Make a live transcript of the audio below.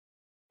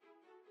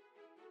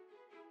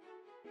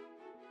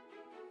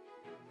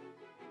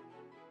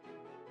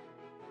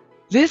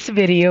This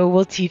video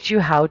will teach you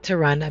how to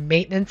run a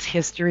maintenance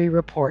history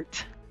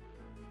report.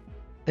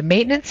 The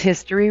maintenance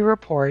history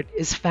report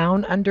is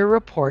found under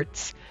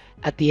Reports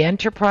at the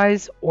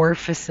enterprise or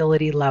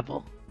facility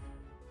level.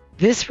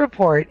 This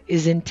report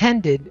is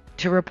intended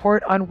to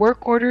report on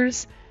work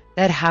orders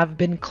that have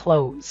been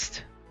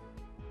closed.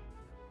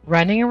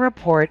 Running a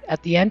report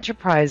at the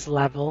enterprise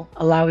level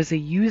allows a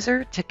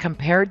user to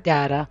compare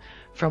data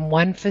from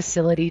one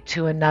facility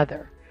to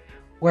another,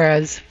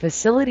 whereas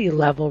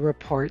facility-level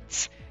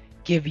reports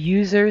give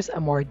users a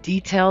more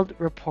detailed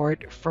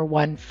report for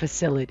one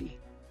facility.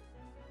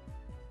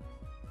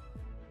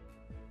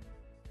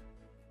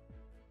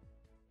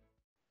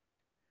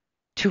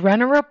 To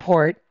run a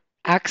report,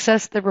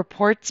 access the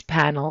Reports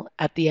panel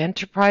at the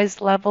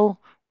enterprise level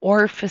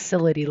or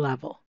facility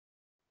level.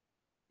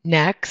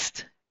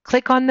 Next,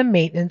 click on the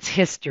Maintenance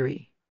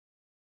History.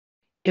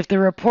 If the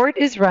report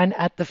is run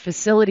at the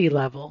facility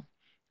level,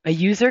 a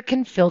user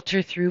can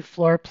filter through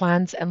floor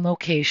plans and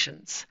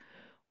locations,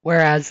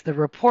 whereas the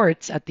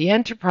reports at the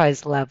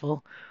enterprise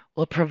level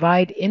will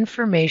provide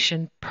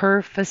information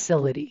per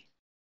facility.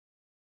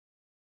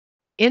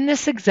 In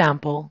this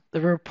example,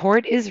 the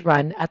report is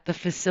run at the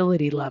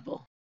facility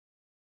level.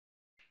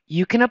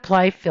 You can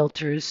apply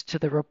filters to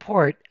the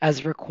report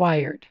as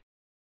required.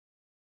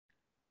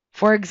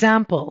 For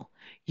example,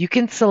 you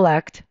can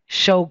select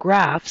Show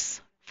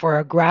Graphs for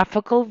a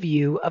graphical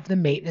view of the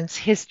maintenance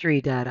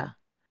history data.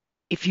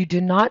 If you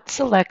do not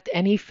select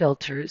any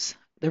filters,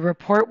 the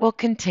report will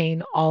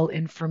contain all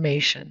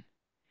information.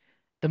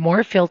 The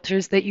more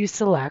filters that you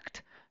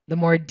select, the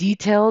more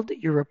detailed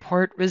your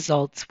report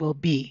results will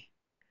be.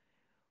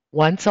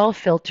 Once all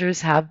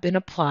filters have been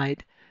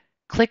applied,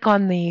 click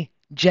on the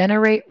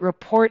Generate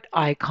Report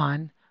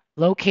icon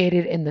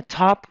located in the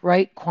top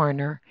right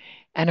corner,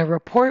 and a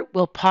report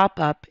will pop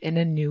up in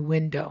a new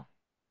window.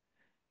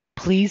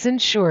 Please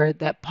ensure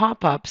that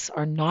pop-ups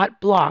are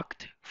not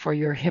blocked for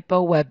your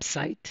Hippo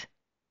website.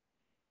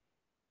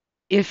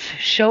 If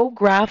Show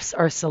Graphs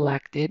are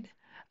selected,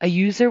 a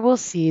user will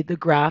see the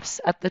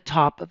graphs at the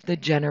top of the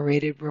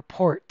generated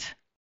report.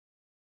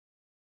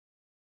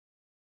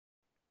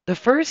 The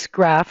first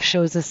graph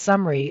shows a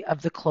summary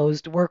of the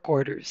closed work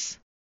orders.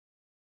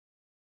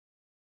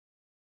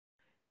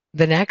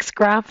 The next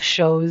graph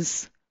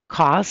shows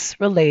costs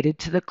related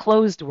to the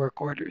closed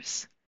work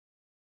orders.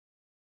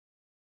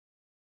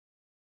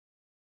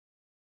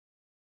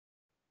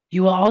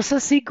 You will also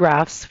see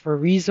graphs for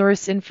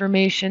resource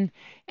information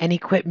and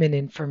equipment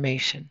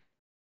information.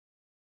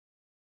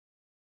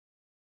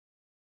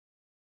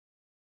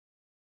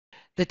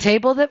 The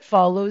table that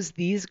follows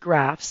these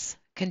graphs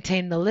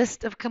contain the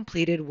list of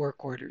completed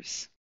work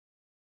orders.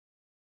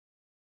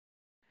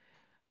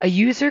 A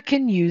user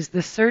can use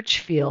the search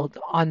field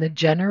on the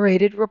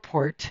generated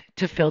report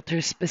to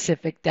filter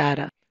specific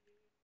data.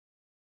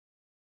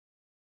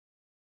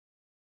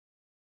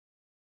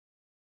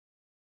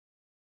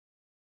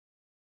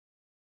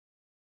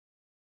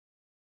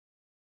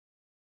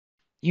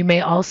 You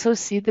may also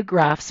see the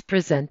graphs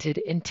presented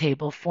in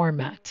table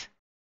format.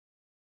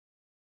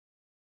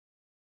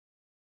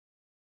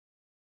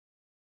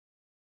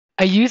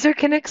 A user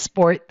can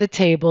export the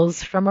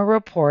tables from a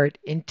report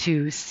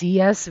into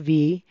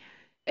CSV,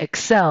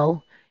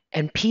 Excel,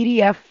 and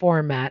PDF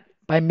format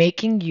by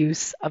making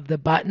use of the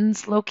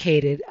buttons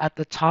located at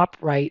the top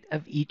right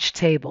of each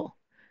table.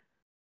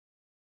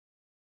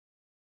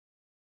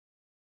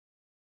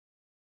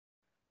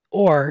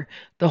 Or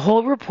the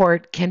whole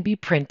report can be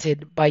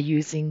printed by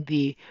using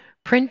the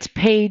Print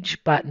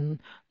Page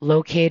button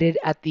located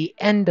at the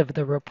end of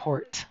the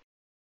report.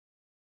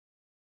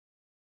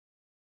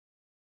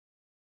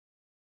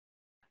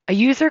 A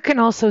user can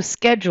also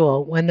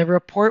schedule when the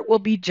report will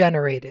be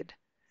generated.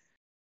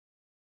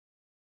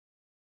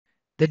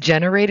 The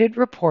generated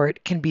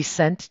report can be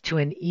sent to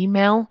an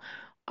email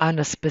on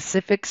a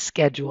specific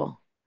schedule.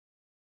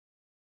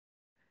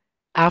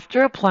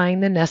 After applying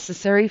the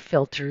necessary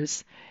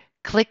filters,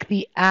 click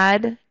the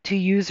Add to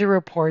User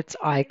Reports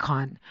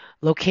icon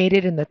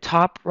located in the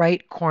top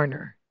right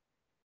corner.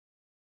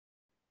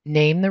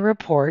 Name the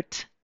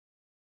report,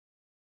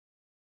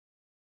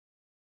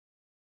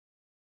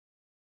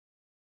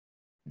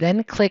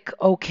 then click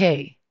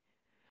OK.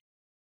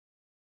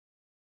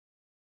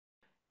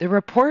 The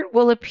report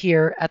will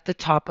appear at the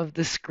top of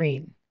the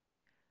screen.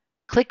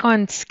 Click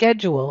on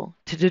Schedule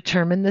to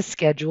determine the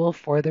schedule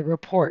for the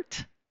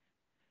report.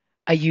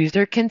 A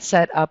user can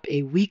set up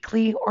a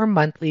weekly or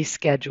monthly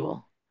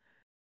schedule.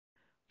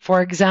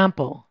 For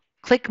example,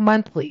 click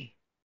Monthly.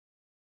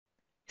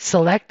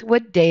 Select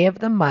what day of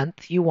the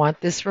month you want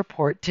this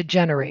report to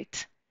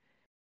generate.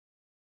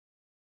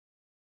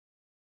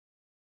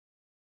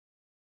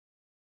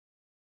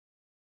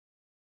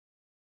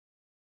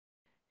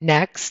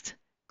 Next,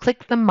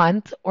 click the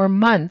month or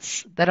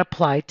months that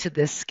apply to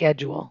this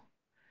schedule.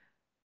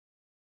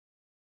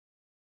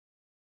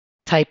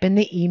 Type in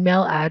the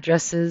email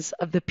addresses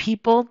of the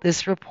people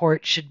this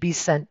report should be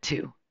sent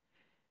to.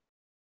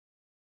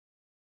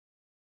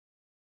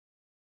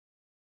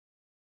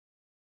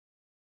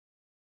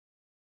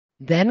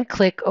 Then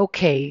click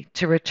OK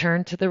to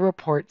return to the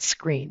report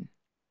screen.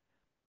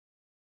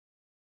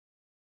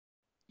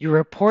 Your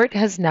report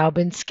has now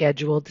been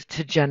scheduled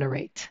to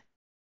generate.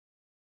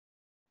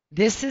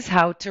 This is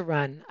how to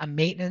run a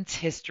maintenance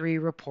history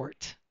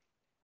report.